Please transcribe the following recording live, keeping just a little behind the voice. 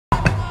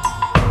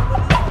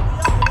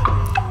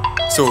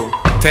So,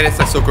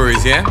 TEDxAsokoro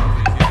is here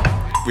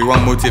with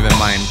one motive in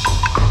mind: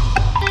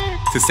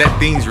 to set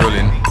things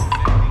rolling,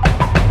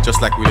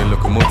 just like with a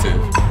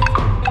locomotive.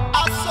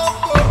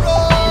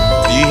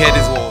 Do you hear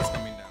these walls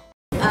coming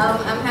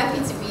down? I'm happy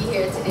to be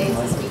here today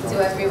to speak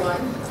to everyone.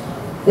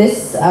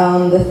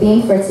 The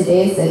theme for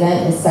today's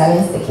event is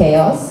Silence the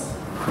Chaos.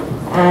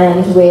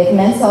 And with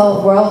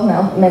World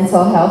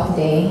Mental Health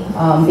Day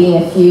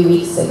being a few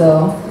weeks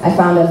ago, I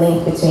found a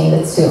link between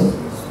the two.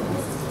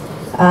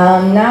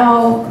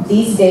 Now,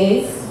 these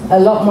days, a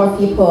lot more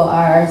people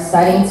are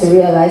starting to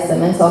realize that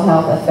mental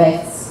health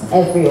affects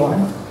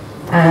everyone.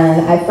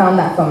 And I found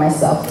that for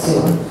myself too.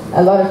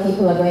 A lot of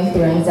people are going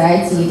through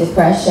anxiety,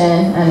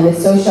 depression, and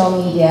with social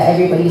media,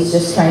 everybody's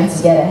just trying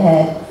to get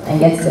ahead and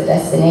get to the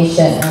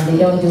destination, and they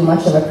don't do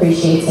much of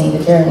appreciating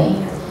the journey.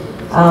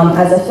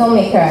 As a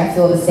filmmaker, I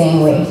feel the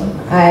same way.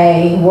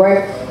 I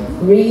work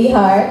really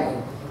hard,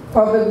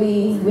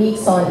 probably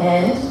weeks on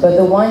end, but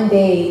the one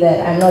day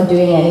that I'm not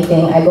doing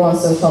anything, I go on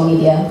social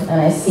media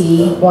and I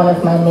see one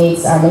of my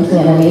mates are making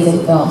an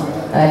amazing film,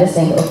 and I just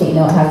think, okay,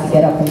 no, I have to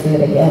get up and do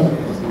it again.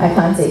 I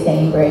can't take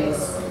any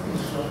breaks.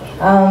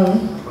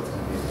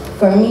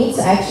 For me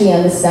to actually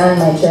understand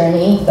my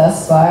journey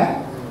thus far,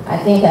 I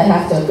think I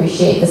have to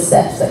appreciate the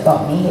steps that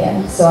got me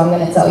here. So I'm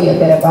going to tell you a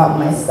bit about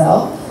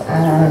myself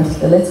and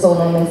the little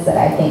moments that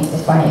I think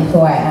define who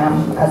I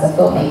am as a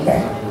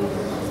filmmaker.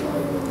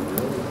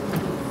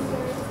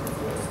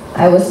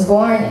 I was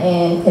born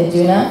in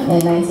Kaduna in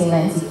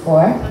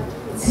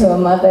 1994 to a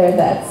mother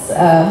that's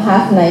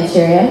half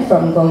Nigerian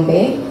from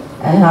Gombe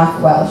and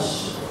half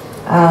Welsh.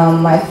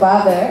 My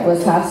father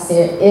is half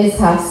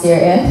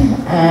Syrian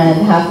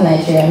and half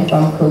Nigerian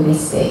from Kogi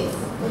State.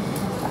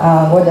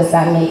 What does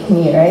that make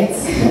me, right?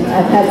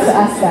 I've had to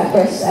ask that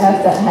question.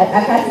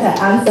 I've had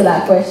to answer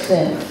that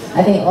question,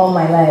 I think, all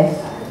my life.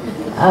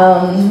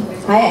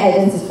 I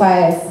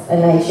identify as a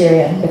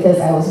Nigerian because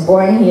I was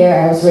born here,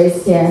 I was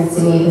raised here, and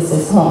to me this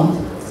is home.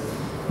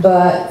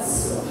 But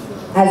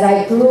as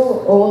I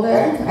grew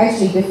older,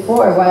 actually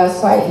before, while I was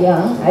quite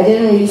young, I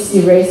didn't really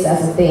see race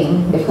as a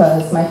thing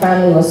because my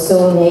family was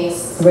so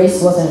mixed.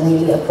 Race wasn't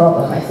really a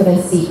problem. I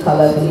couldn't see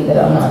color, believe it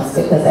or not,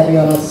 because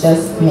everyone was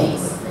just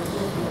mixed.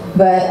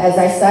 But as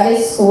I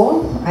started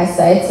school, I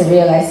started to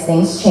realize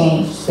things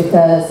changed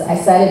because I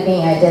started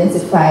being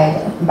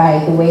identified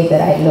by the way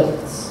that I looked.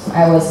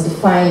 I was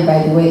defined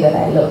by the way that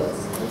I looked.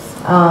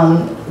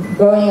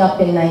 Growing up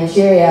in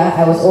Nigeria,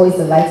 I was always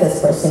the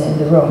lightest person in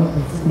the room,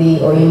 the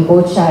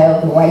Oyinbo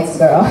child, the white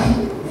girl.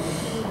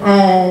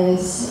 And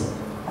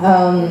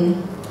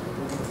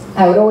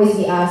I would always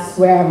be asked,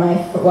 where am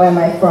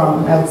I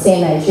from? I would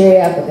say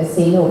Nigeria, but they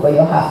say, no, but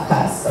you're half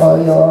caste, or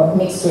you're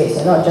mixed race,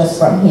 you're not just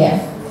from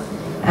here.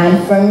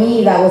 And for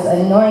me, that was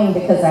annoying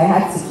because I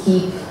had to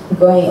keep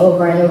going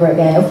over and over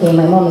again. Okay,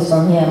 my mom is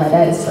from here, my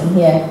dad is from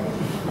here.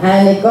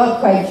 And it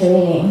got quite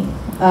draining.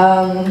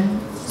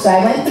 So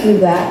I went through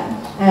that,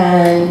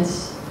 and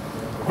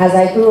as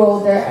I grew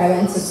older, I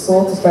went to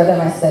school to further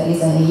my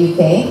studies in the UK,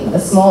 a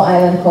small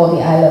island called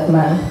the Isle of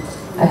Man.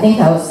 I think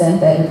I was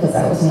sent there because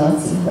I was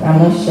naughty, but I'm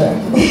not sure.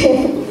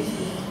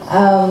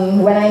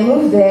 When I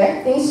moved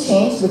there, things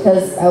changed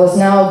because I was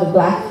now the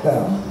black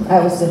girl. I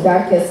was the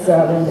darkest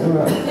girl in the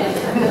room.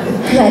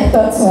 And I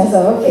thought to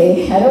myself,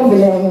 okay, I don't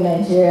belong in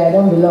Nigeria, I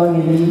don't belong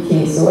in the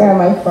UK, so where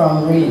am I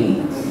from,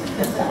 really?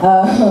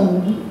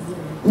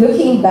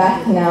 Looking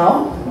back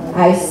now,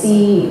 I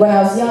see, when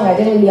I was young, I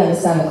didn't really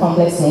understand the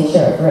complex nature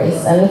of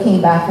race. And looking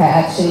back, I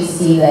actually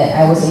see that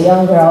I was a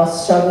young girl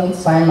struggling to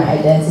find my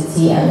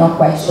identity and not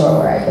quite sure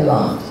where I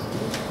belonged.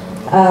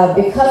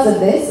 Because of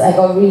this, I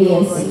got really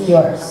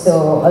insecure.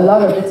 So a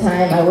lot of the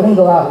time, I wouldn't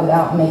go out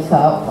without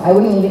makeup. I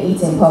wouldn't even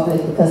eat in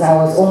public because I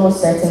was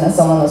almost certain that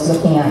someone was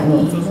looking at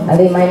me. And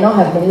they might not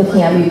have been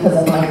looking at me because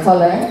of my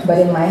color, but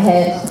in my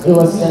head, it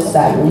was just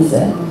that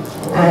reason.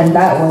 And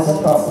that was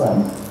a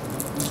problem.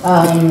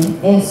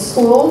 In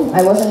school,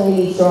 I wasn't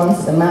really drawn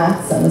to the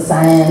maths and the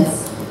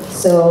science,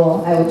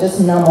 so I would just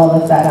numb all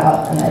of that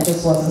out, and I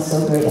just wasn't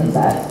so great in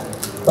that.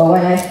 But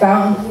when I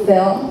found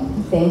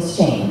film, things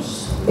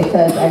changed,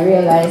 because I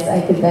realized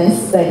I could then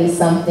study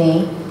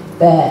something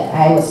that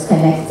I was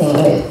connecting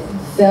with.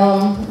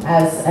 Film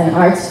as an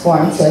art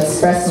form to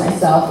express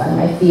myself and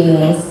my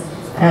feelings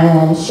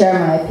and share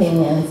my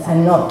opinions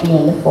and not be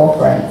in the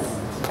forefront.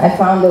 I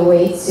found a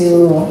way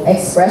to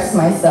express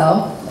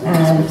myself,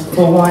 and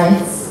for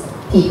once,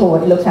 people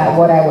would look at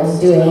what I was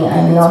doing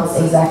and not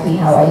exactly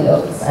how I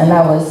looked. And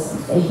that was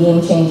a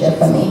game changer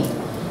for me.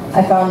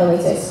 I found a way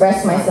to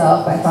express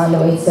myself. I found a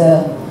way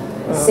to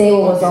say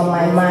what was on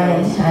my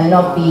mind and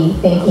not be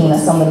thinking that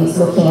somebody's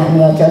looking at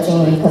me or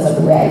judging me because of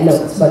the way I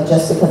looked, but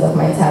just because of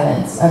my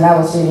talents. And that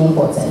was really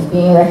important,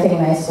 being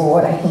recognized for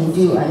what I can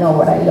do and not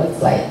what I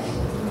looked like.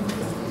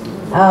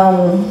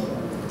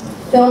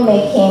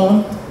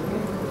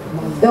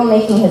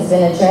 Filmmaking has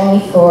been a journey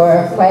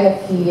for quite a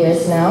few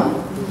years now.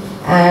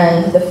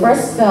 And the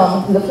first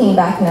film, looking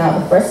back now,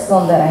 the first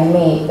film that I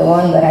made, the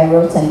one that I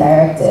wrote and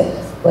directed,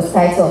 was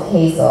titled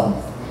Hazel.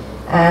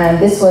 And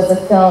this was a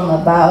film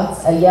about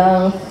a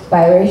young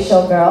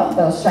biracial girl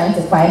that was trying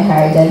to find her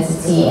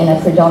identity in a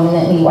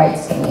predominantly white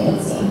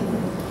community.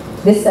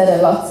 This said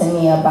a lot to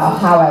me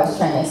about how I was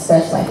trying to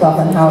express myself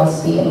and how I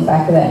was feeling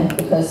back then.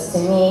 Because to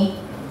me,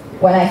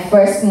 when I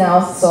first now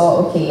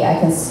saw, okay, I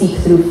can speak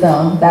through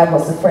film, that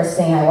was the first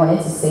thing I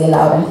wanted to say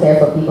loud and clear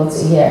for people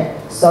to hear.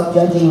 Stop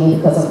judging me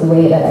because of the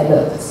way that I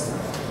looked.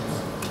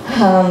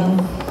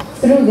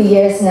 Through the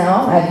years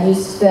now, I've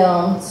used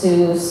film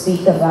to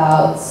speak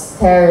about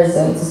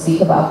terrorism, to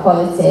speak about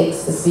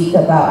politics, to speak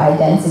about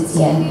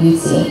identity and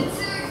beauty.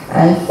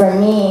 And for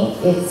me,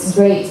 it's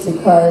great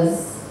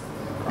because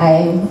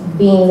I'm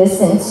being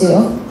listened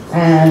to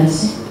and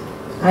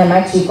I'm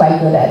actually quite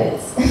good at it.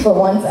 For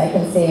once, I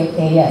can say,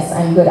 okay, yes,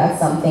 I'm good at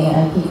something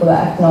and people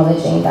are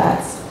acknowledging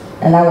that.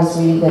 And that was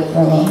really good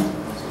for me.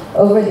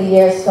 Over the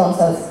years,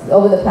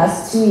 over the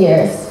past 2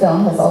 years,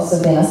 film has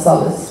also been a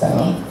solace for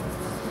me.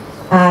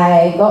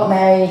 I got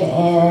married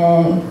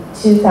in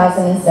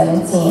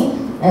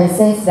 2017, and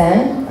since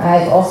then,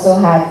 I've also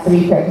had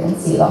 3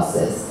 pregnancy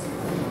losses.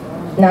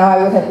 Now,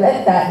 I would have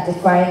let that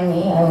define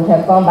me. I would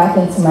have gone back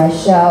into my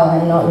shell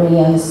and not really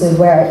understood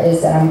where it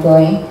is that I'm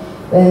going.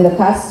 But in the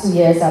past 2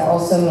 years, I've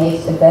also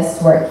made the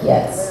best work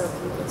yet.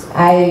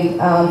 I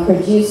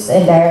produced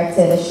and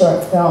directed a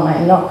short film,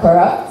 I'm Not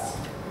Corrupt,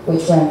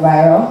 which went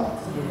viral.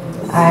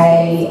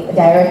 I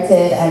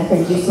directed and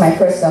produced my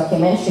first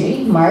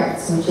documentary,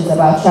 Marked, which is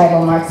about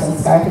tribal marks and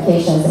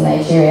scarifications in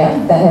Nigeria,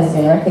 that has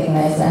been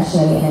recognized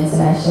nationally and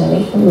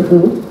internationally.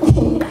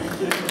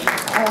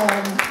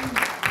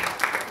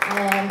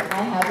 And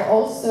I have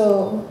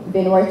also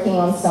been working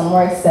on some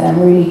works that I'm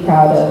really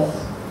proud of.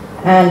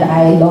 And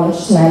I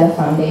launched Nyla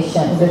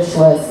Foundation, which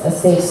was a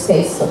safe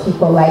space for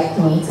people like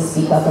me to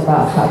speak up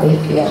about how they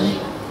feel.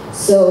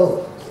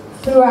 So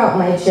throughout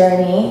my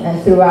journey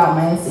and throughout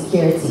my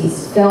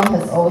insecurities, film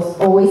has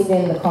always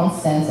been the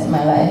constant in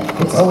my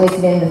life. It's always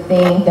been the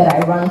thing that I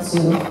run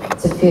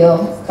to feel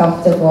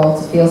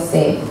comfortable, to feel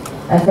safe.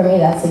 And for me,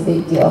 that's a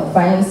big deal.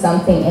 Finding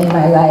something in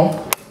my life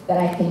that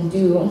I can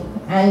do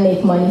and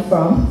make money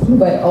from,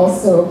 but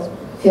also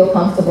feel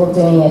comfortable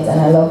doing it,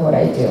 and I love what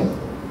I do.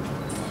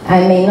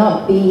 I may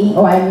not be,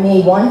 or I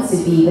may want to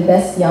be the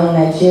best young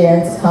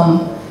Nigerian to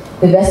come,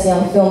 the best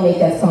young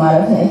filmmaker to come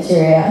out of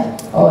Nigeria,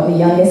 or the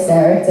youngest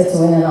director to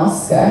win an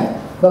Oscar.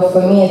 But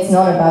for me, it's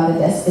not about the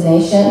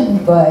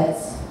destination, but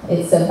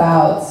it's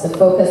about the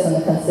focus and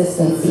the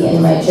consistency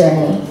in my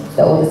journey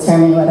that will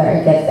determine whether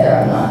I get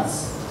there or not.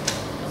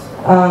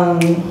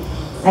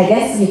 I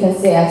guess you can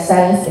say I've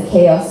silenced the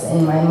chaos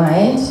in my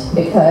mind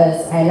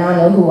because I now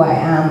know who I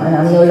am and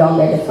I'm no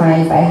longer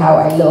defined by how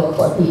I look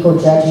or people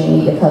judging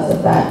me because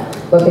of that,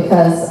 but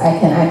because I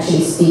can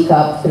actually speak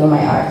up through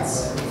my art.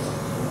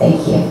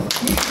 Thank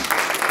you.